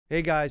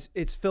Hey guys,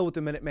 it's Phil with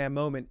the Minuteman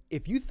Moment.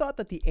 If you thought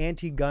that the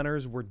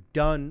anti-gunners were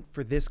done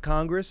for this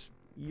Congress,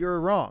 you're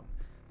wrong.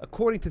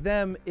 According to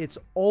them, it's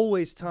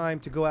always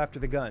time to go after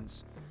the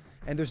guns.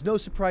 And there's no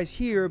surprise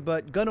here,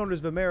 but Gun Owners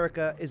of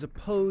America is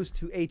opposed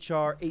to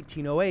H.R.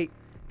 1808.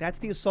 That's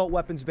the assault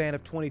weapons ban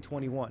of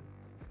 2021.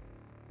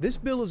 This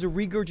bill is a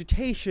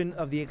regurgitation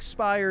of the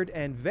expired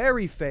and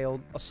very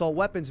failed assault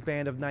weapons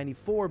ban of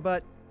 94,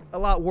 but a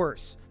lot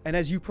worse. And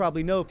as you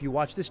probably know if you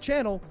watch this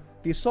channel,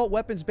 the assault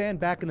weapons ban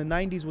back in the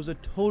 90s was a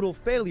total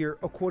failure,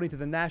 according to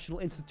the National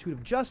Institute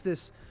of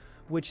Justice,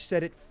 which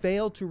said it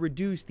failed to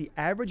reduce the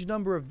average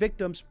number of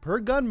victims per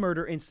gun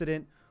murder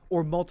incident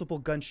or multiple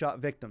gunshot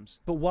victims.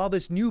 But while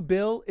this new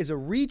bill is a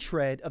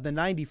retread of the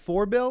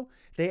 94 bill,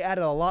 they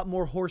added a lot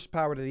more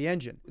horsepower to the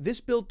engine.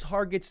 This bill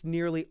targets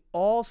nearly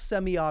all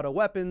semi-auto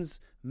weapons,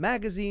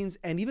 magazines,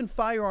 and even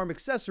firearm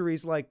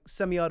accessories like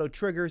semi-auto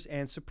triggers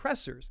and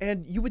suppressors.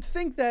 And you would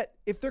think that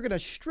if they're gonna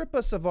strip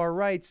us of our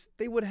rights,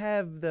 they would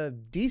have the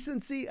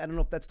decency, I don't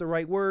know if that's the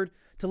right word,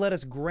 to let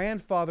us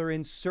grandfather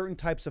in certain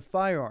types of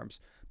firearms.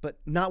 But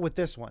not with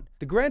this one.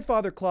 The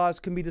grandfather clause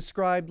can be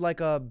described like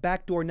a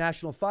backdoor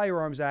National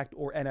Firearms Act,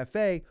 or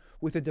NFA,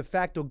 with a de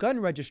facto gun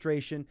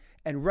registration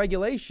and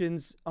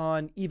regulations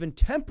on even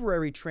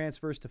temporary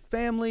transfers to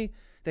family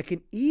that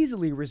can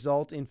easily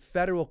result in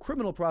federal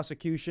criminal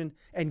prosecution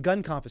and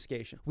gun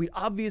confiscation. We'd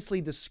obviously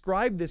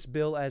describe this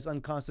bill as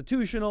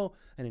unconstitutional,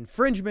 an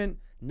infringement,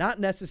 not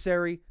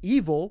necessary,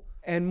 evil,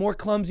 and more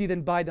clumsy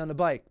than Biden on a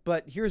bike.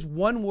 But here's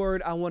one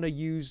word I want to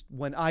use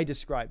when I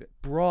describe it: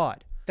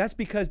 broad. That's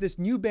because this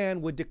new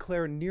ban would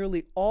declare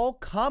nearly all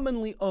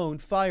commonly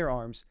owned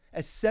firearms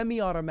as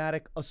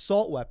semi-automatic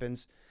assault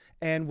weapons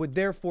and would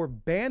therefore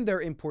ban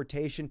their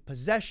importation,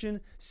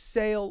 possession,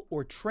 sale,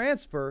 or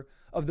transfer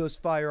of those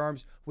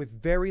firearms with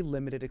very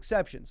limited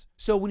exceptions.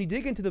 So when you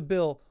dig into the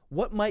bill,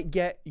 what might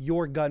get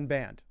your gun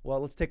banned?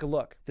 Well, let's take a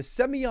look. The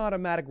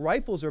semi-automatic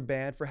rifles are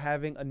banned for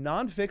having a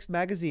non-fixed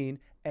magazine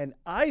and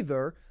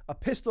either a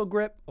pistol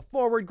grip, a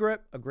forward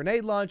grip, a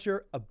grenade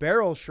launcher, a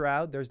barrel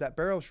shroud, there's that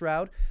barrel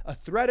shroud, a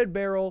threaded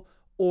barrel,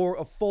 or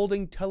a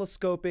folding,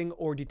 telescoping,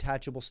 or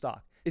detachable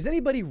stock. Is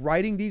anybody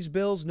writing these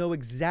bills know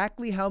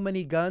exactly how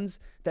many guns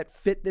that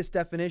fit this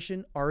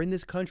definition are in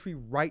this country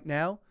right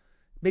now?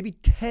 Maybe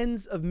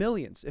tens of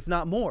millions, if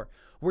not more.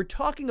 We're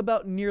talking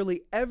about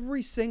nearly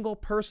every single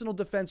personal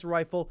defense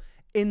rifle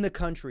in the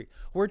country.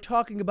 We're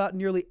talking about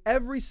nearly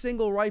every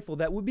single rifle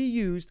that would be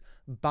used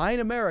by an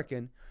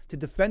American to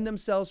defend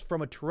themselves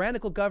from a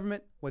tyrannical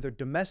government, whether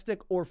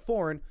domestic or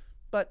foreign,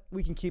 but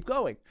we can keep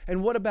going.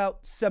 And what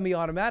about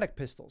semi-automatic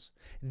pistols?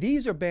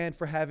 These are banned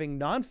for having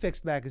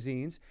non-fixed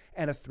magazines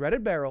and a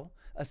threaded barrel,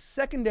 a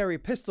secondary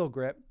pistol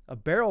grip, a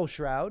barrel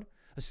shroud,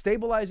 a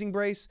stabilizing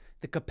brace,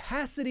 the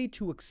capacity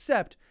to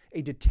accept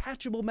a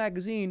detachable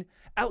magazine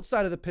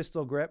outside of the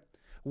pistol grip,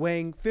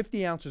 weighing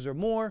 50 ounces or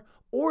more,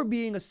 or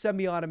being a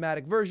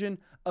semi-automatic version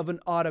of an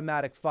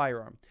automatic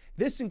firearm.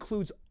 This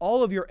includes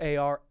all of your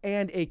AR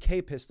and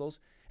AK pistols,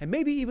 and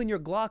maybe even your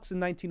Glocks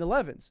and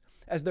 1911s,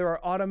 as there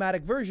are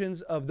automatic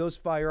versions of those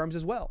firearms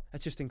as well.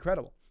 That's just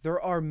incredible.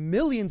 There are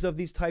millions of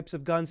these types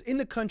of guns in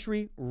the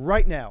country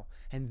right now,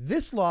 and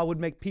this law would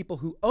make people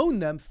who own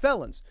them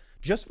felons,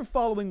 just for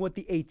following what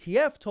the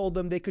ATF told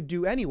them they could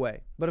do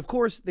anyway. But of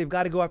course, they've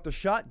got to go after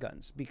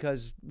shotguns,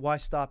 because why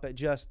stop at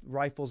just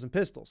rifles and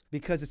pistols?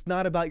 Because it's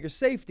not about your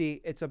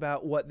safety, it's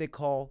about what they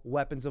call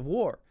weapons of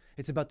war.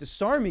 It's about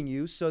disarming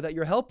you so that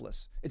you're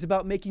helpless. It's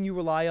about making you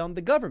rely on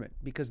the government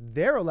because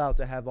they're allowed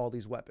to have all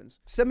these weapons.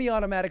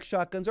 Semi-automatic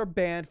shotguns are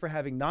banned for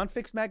having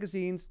non-fixed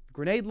magazines,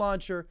 grenade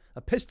launcher, a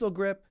pistol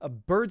grip, a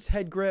bird's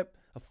head grip,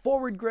 a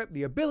forward grip,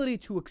 the ability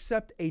to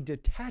accept a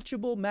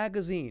detachable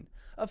magazine,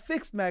 a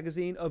fixed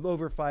magazine of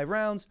over 5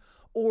 rounds,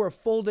 or a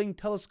folding,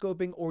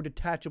 telescoping, or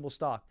detachable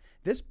stock.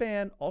 This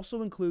ban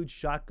also includes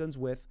shotguns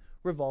with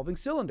revolving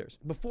cylinders.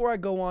 Before I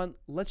go on,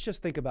 let's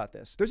just think about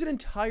this. There's an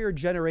entire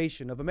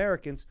generation of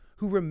Americans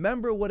who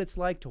remember what it's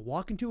like to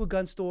walk into a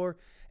gun store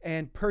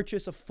and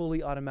purchase a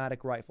fully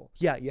automatic rifle.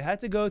 Yeah, you had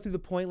to go through the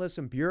pointless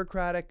and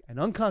bureaucratic and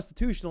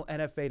unconstitutional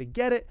NFA to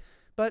get it,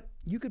 but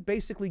you could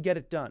basically get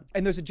it done.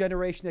 And there's a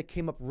generation that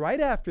came up right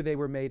after they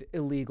were made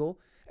illegal,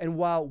 and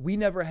while we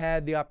never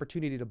had the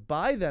opportunity to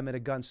buy them at a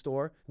gun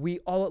store, we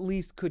all at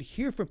least could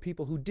hear from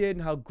people who did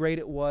and how great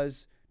it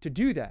was to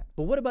do that.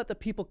 But what about the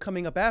people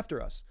coming up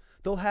after us?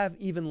 They'll have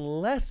even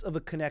less of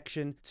a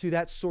connection to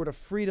that sort of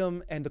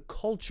freedom and the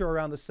culture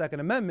around the Second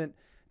Amendment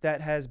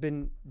that has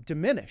been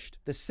diminished.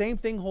 The same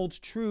thing holds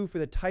true for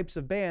the types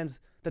of bans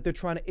that they're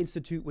trying to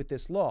institute with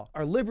this law.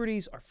 Our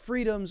liberties, our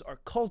freedoms,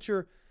 our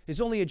culture is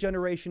only a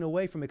generation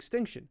away from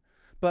extinction.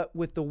 But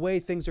with the way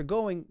things are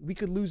going, we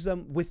could lose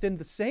them within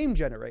the same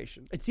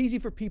generation. It's easy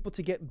for people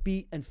to get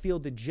beat and feel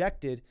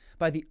dejected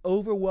by the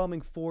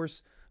overwhelming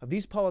force of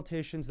these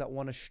politicians that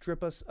want to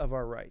strip us of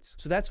our rights.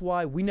 So that's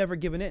why we never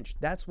give an inch.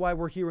 That's why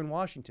we're here in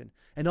Washington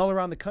and all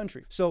around the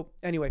country. So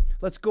anyway,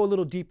 let's go a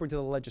little deeper into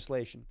the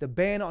legislation. The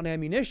ban on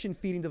ammunition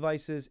feeding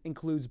devices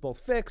includes both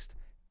fixed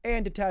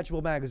and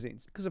detachable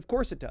magazines, because of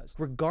course it does.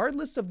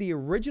 Regardless of the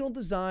original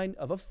design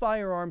of a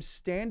firearm's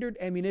standard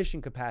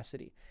ammunition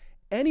capacity,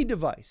 any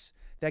device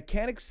that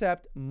can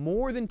accept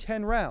more than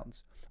 10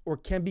 rounds or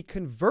can be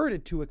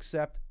converted to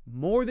accept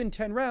more than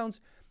 10 rounds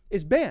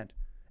is banned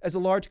as a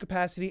large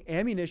capacity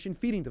ammunition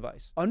feeding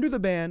device. Under the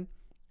ban,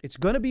 it's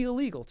going to be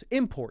illegal to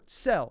import,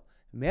 sell,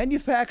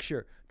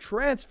 manufacture,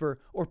 transfer,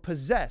 or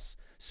possess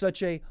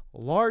such a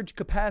large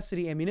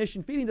capacity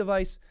ammunition feeding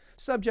device,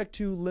 subject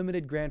to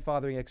limited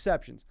grandfathering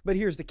exceptions. But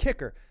here's the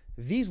kicker.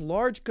 These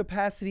large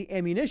capacity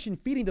ammunition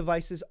feeding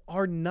devices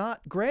are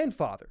not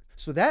grandfathered.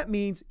 So that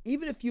means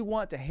even if you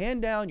want to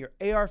hand down your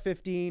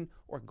AR-15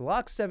 or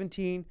Glock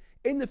 17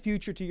 in the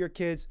future to your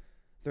kids,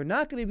 they're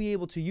not going to be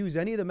able to use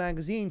any of the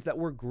magazines that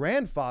were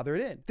grandfathered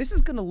in. This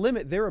is going to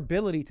limit their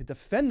ability to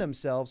defend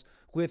themselves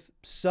with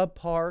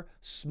subpar,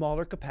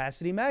 smaller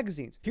capacity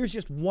magazines. Here's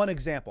just one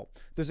example.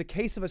 There's a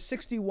case of a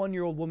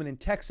 61-year-old woman in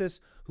Texas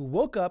who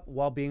woke up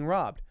while being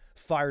robbed,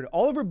 fired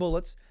all of her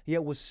bullets,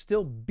 yet was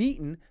still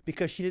beaten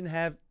because she didn't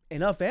have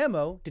enough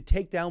ammo to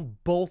take down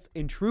both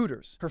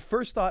intruders. Her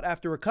first thought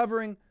after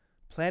recovering,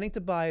 planning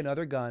to buy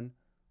another gun,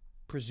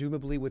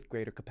 presumably with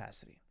greater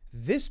capacity.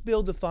 This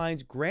bill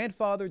defines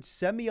grandfathered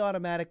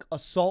semi-automatic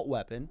assault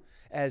weapon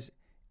as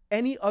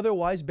any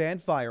otherwise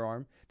banned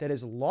firearm that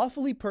is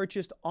lawfully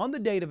purchased on the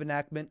date of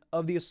enactment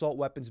of the assault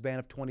weapons ban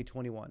of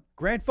 2021.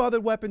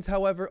 Grandfathered weapons,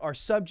 however, are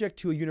subject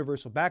to a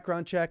universal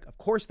background check. Of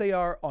course they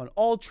are on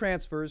all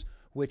transfers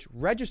which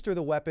register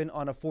the weapon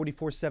on a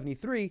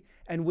 4473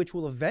 and which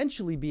will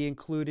eventually be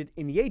included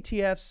in the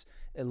ATF's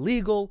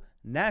illegal,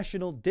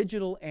 national,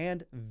 digital,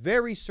 and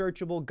very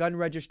searchable gun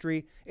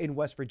registry in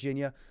West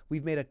Virginia.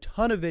 We've made a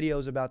ton of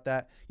videos about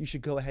that. You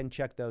should go ahead and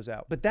check those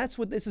out. But that's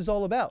what this is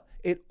all about.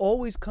 It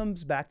always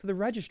comes back to the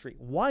registry.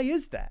 Why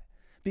is that?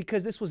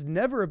 Because this was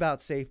never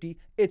about safety.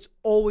 It's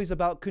always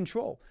about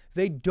control.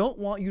 They don't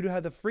want you to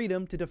have the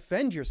freedom to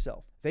defend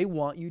yourself. They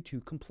want you to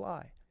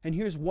comply. And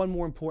here's one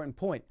more important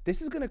point.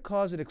 This is going to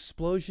cause an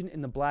explosion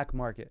in the black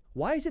market.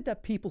 Why is it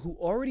that people who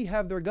already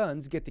have their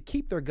guns get to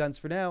keep their guns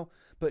for now,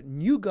 but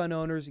new gun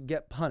owners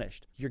get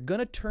punished? You're going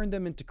to turn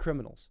them into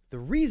criminals. The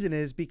reason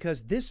is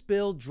because this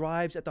bill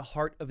drives at the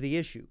heart of the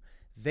issue.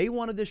 They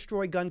want to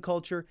destroy gun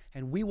culture,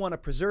 and we want to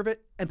preserve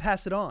it and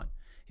pass it on.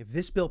 If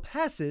this bill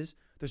passes,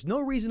 there's no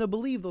reason to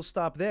believe they'll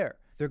stop there.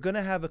 They're going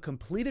to have a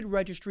completed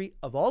registry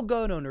of all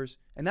gun owners,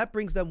 and that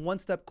brings them one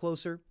step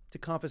closer to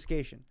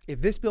confiscation. If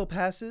this bill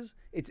passes,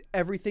 it's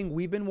everything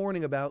we've been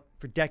warning about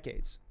for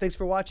decades. Thanks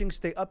for watching.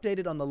 Stay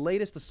updated on the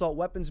latest assault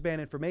weapons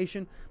ban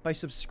information by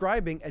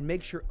subscribing, and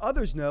make sure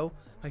others know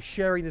by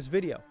sharing this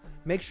video.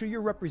 Make sure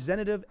your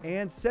representative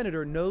and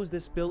senator knows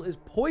this bill is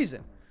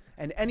poison,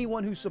 and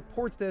anyone who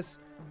supports this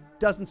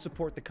doesn't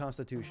support the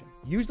Constitution.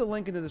 Use the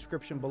link in the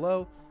description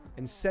below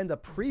and send a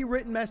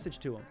pre-written message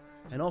to them.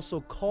 And also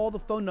call the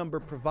phone number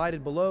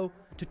provided below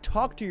to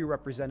talk to your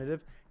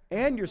representative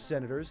and your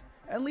senators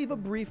and leave a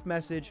brief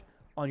message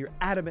on your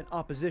adamant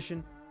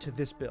opposition to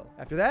this bill.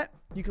 After that,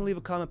 you can leave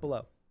a comment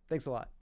below. Thanks a lot.